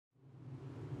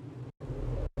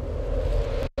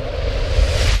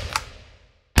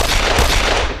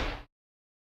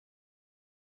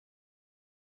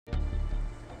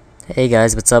Hey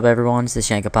guys, what's up everyone? It's the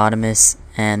Shankopotamus,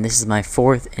 and this is my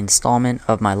 4th installment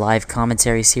of my live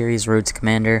commentary series, Road to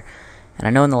Commander. And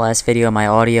I know in the last video my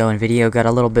audio and video got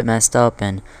a little bit messed up,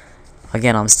 and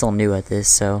again, I'm still new at this,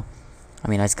 so I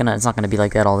mean it's not gonna be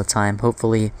like that all the time.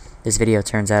 Hopefully this video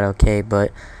turns out okay,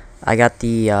 but I got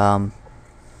the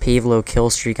Pavlo kill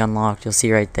streak unlocked, you'll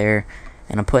see right there,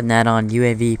 and I'm putting that on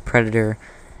UAV, Predator,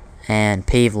 and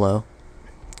Pavlo,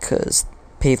 because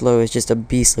Pavlo is just a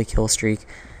beastly kill streak.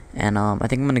 And I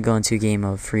think I'm going to go into a game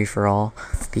of free-for-all,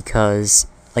 because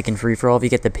like in free-for-all, if you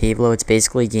get the Pavlo, it's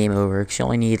basically game over, because you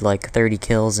only need like 30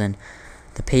 kills, and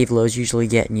the Pavlo is usually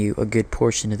getting you a good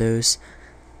portion of those.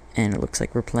 And it looks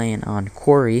like we're playing on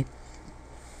Quarry.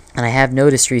 And I have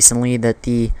noticed recently that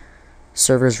the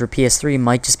servers for PS3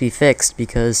 might just be fixed,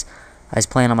 because I was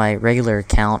playing on my regular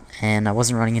account and I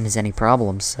wasn't running into any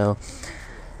problems, so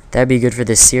that'd be good for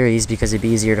this series, because it'd be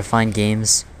easier to find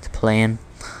games to play in.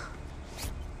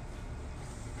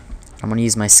 I'm gonna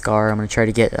use my Scar. I'm gonna try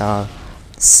to get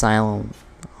silent.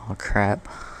 Oh crap!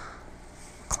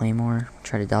 Claymore.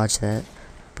 Try to dodge that,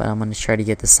 but I'm gonna try to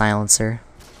get the silencer.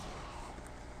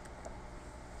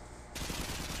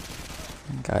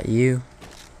 Got you.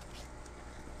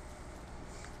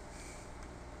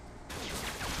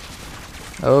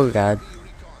 Oh god!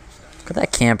 Look at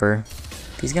that camper.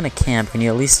 If he's gonna camp, can you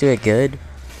at least do it good?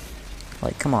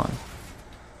 Like, come on.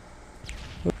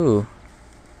 Ooh.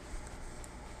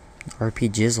 RP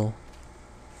Jizzle.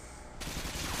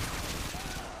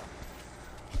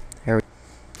 There we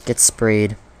get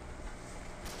sprayed.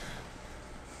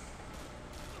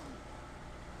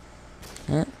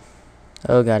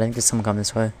 Oh god, I think there's someone coming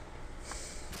this way.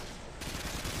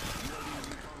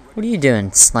 What are you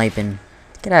doing, sniping?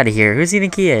 Get out of here. Who does he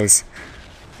think he is?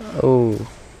 Oh.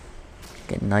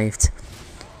 Get knifed.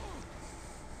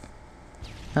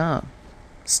 Oh.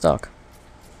 Stuck.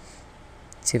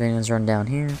 See if anyone's run down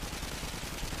here.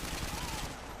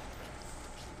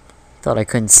 Thought I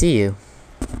couldn't see you.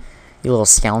 You little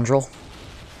scoundrel.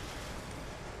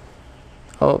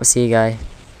 Oh, I see a guy.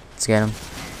 Let's get him.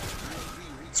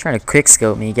 He's trying to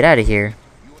quickscope me. Get out of here.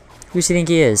 Who does he think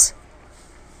he is?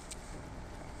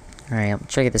 Alright, I'm gonna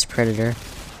try to get this Predator.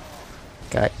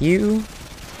 Got you.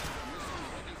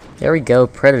 There we go,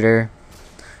 Predator.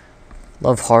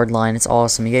 Love hardline. It's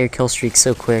awesome. You get your kill streak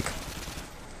so quick.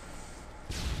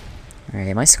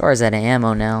 Alright, my Scar's out of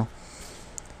ammo now.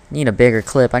 Need a bigger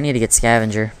clip. I need to get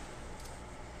Scavenger.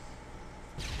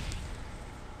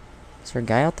 Is there a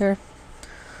guy out there?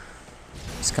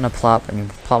 Just gonna plop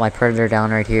my Predator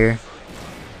down right here.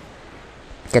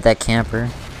 Get that camper.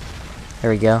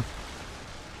 There we go.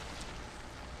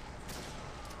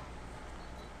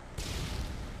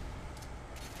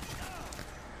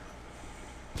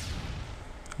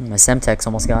 My Semtex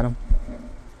almost got him.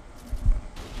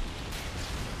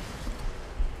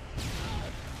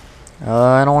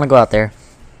 I don't want to go out there.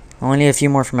 I only need a few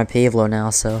more for my Pavlo now,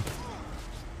 so.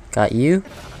 Got you.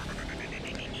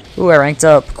 Ooh, I ranked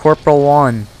up Corporal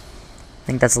 1. I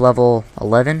think that's level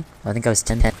 11. I think I was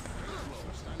 10.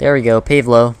 There we go,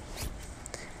 Pavlo.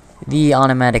 The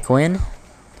automatic win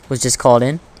was just called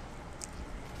in.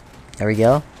 There we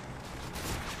go.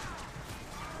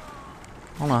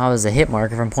 I don't know how it was a hit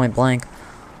marker from point blank.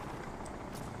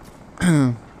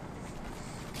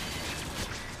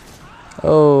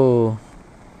 Oh.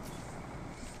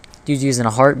 Dude's using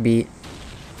a heartbeat.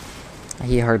 I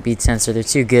hate heartbeat sensor. They're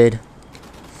too good.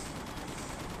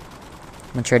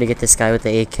 I'm gonna try to get this guy with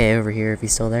the AK over here if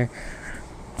he's still there.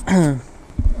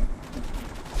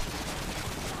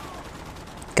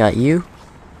 Got you.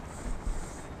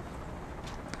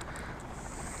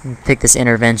 Pick this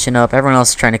intervention up. Everyone else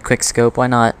is trying to quick scope. Why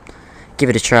not? Give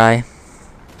it a try.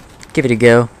 Give it a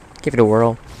go. Give it a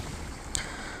whirl.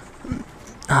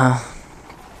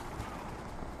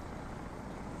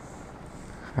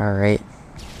 Alright.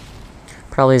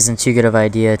 Probably isn't too good of an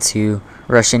idea to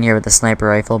rush in here with the sniper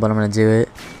rifle, but I'm gonna do it.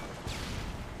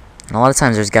 And a lot of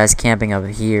times there's guys camping over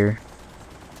here.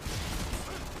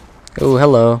 Oh,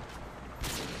 hello.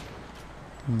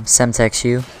 Semtex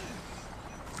you.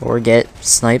 Or get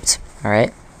sniped.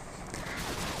 Alright.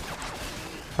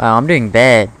 Wow, I'm doing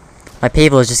bad. My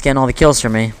Pavlo is just getting all the kills for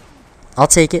me. I'll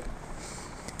take it.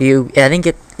 I think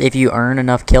if you earn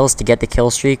enough kills to get the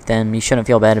kill streak, then you shouldn't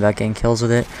feel bad about getting kills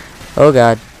with it. Oh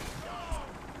god.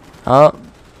 Oh,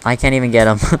 I can't even get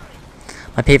him.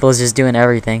 My Pavlo is just doing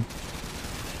everything.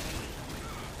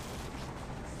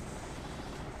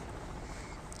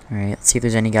 Alright, let's see if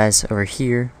there's any guys over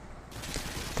here.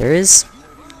 There is.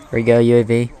 There we go,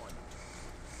 UAV.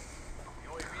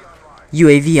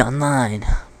 UAV online.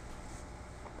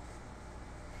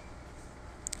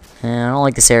 And I don't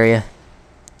like this area.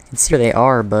 can see where they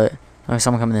are, but oh,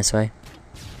 someone coming this way.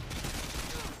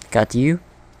 Got you.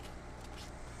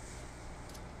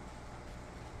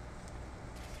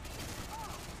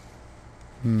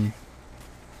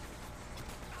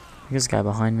 There's a guy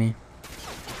behind me.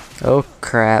 Oh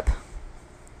crap.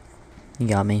 He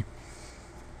got me.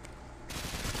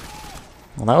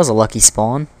 Well, that was a lucky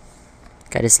spawn.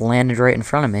 Guy just landed right in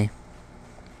front of me.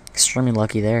 Extremely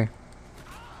lucky there.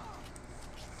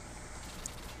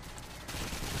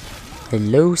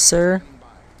 Hello, sir.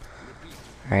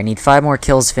 Alright, I need 5 more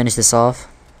kills to finish this off.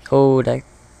 Oh, did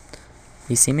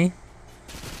you see me?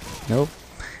 Nope.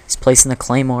 He's placing the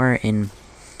claymore in...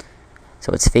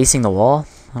 So it's facing the wall?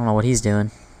 I don't know what he's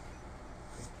doing.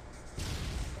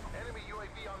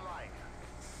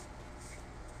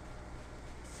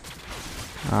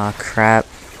 Aw, crap.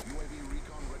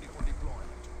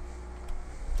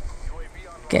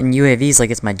 Getting UAVs like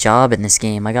it's my job in this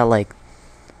game. I got like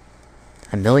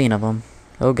 1,000,000 of them.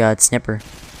 Oh god, snipper.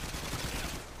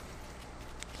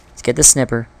 Let's get the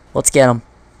snipper. Let's get him.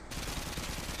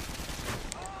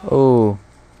 Oh.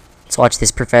 Let's watch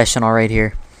this professional right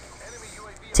here.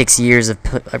 Takes years of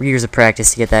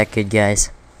practice to get that good,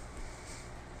 guys.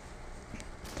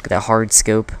 Look at that hard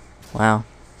scope. Wow.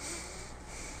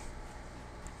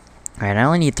 Alright, I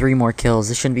only need 3 more kills.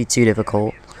 This shouldn't be too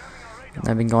difficult.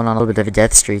 I've been going on a little bit of a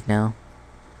death streak now.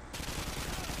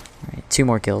 Alright, 2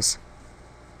 more kills.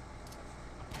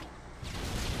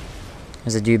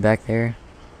 There's a dude back there.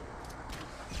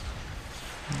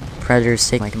 Predators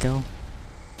take my kill.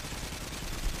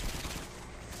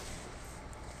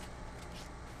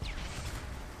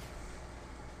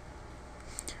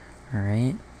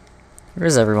 Alright.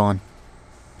 Where's everyone?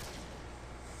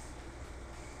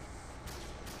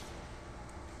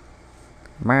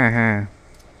 I'm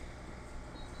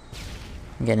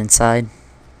getting inside.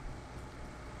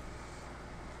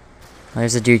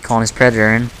 There's a dude calling his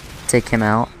predator in. Take him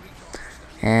out.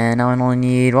 And now I only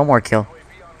need 1 more kill.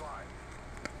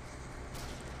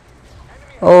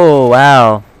 Oh,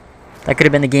 wow. That could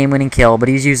have been the game-winning kill, but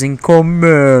he's using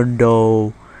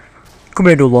Commando.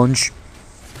 Commando launch.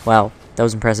 Wow, that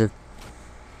was impressive.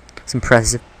 It's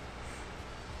impressive.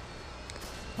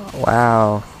 Oh,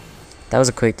 wow. That was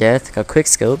a quick death. Got quick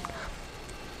scoped.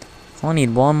 Only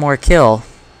need 1 more kill.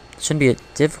 Shouldn't be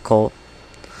difficult.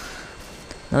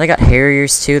 Now they got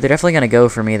Harriers too. They're definitely gonna go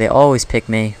for me. They always pick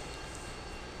me.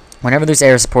 Whenever there's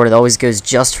air support, it always goes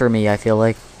just for me, I feel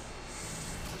like.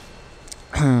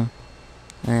 I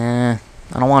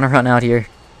don't want to run out here.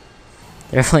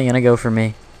 They're definitely gonna go for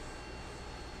me.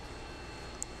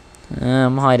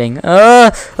 I'm hiding.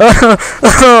 Oh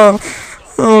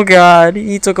god,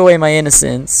 he took away my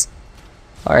innocence.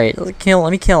 Alright, let me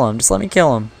kill him. Just let me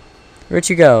kill him. Where'd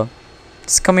you go?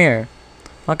 Just come here.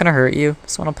 I'm not gonna hurt you.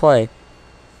 Just wanna play.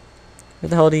 Where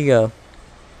the hell do you go?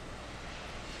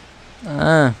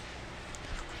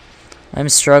 I'm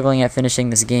struggling at finishing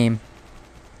this game.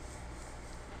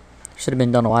 Should have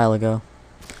been done a while ago.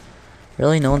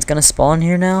 Really? No one's gonna spawn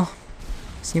here now?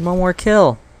 Just need 1 more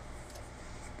kill.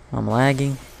 I'm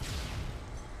lagging.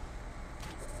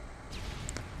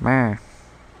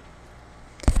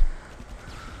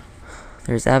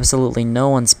 There's absolutely no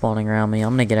one spawning around me.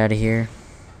 I'm gonna get out of here.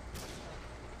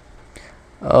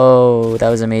 Oh, that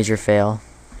was a major fail.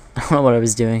 I don't know what I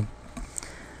was doing.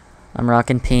 I'm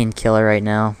rocking painkiller right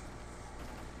now.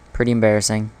 Pretty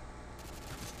embarrassing.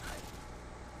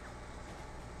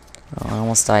 Oh, I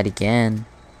almost died again.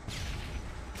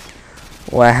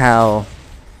 Wow.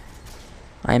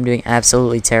 I am doing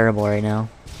absolutely terrible right now.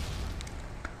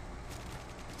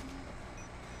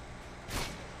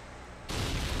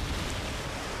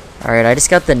 Alright, I just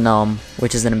got the numb,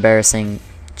 which is an embarrassing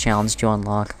challenge to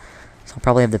unlock. So I'll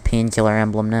probably have the painkiller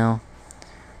emblem now.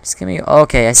 Just give me...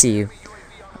 Okay, I see you.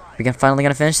 We finally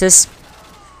gonna finish this?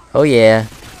 Oh yeah.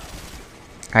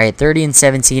 Alright, 30 and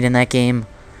 17 in that game.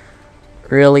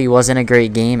 Really wasn't a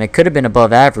great game. It could have been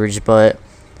above average, but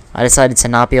I decided to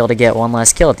not be able to get 1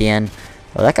 last kill at the end.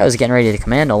 Oh, that guy was getting ready to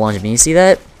commando lunge me. You see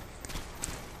that?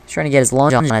 He's trying to get his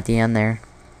lunge on at the end there.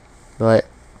 But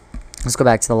let's go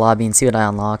back to the lobby and see what I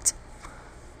unlocked.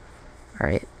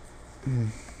 Alright.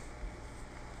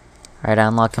 Alright, I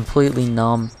unlocked completely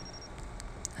numb.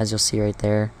 As you'll see right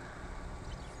there.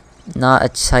 Not a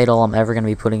title I'm ever going to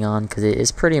be putting on because it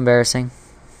is pretty embarrassing.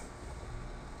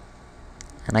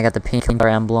 And I got the painkiller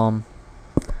emblem.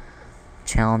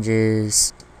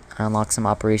 Challenges. I unlocked some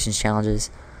operations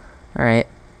challenges. Alright.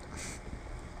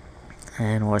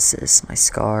 And what's this? My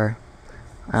scar.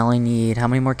 I only need... How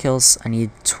many more kills? I need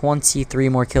 23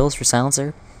 more kills for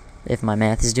silencer. If my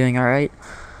math is doing alright.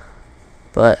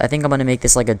 But I think I'm going to make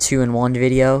this like a 2-in-1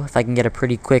 video. If I can get a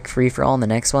pretty quick free-for-all in the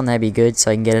next one, that'd be good,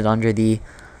 so I can get it under the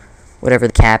whatever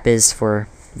the cap is for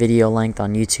video length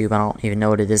on YouTube. I don't even know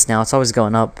what it is now. It's always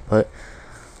going up, but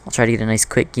I'll try to get a nice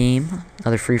quick game.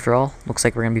 Another free-for-all. Looks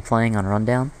like we're going to be playing on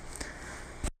Rundown.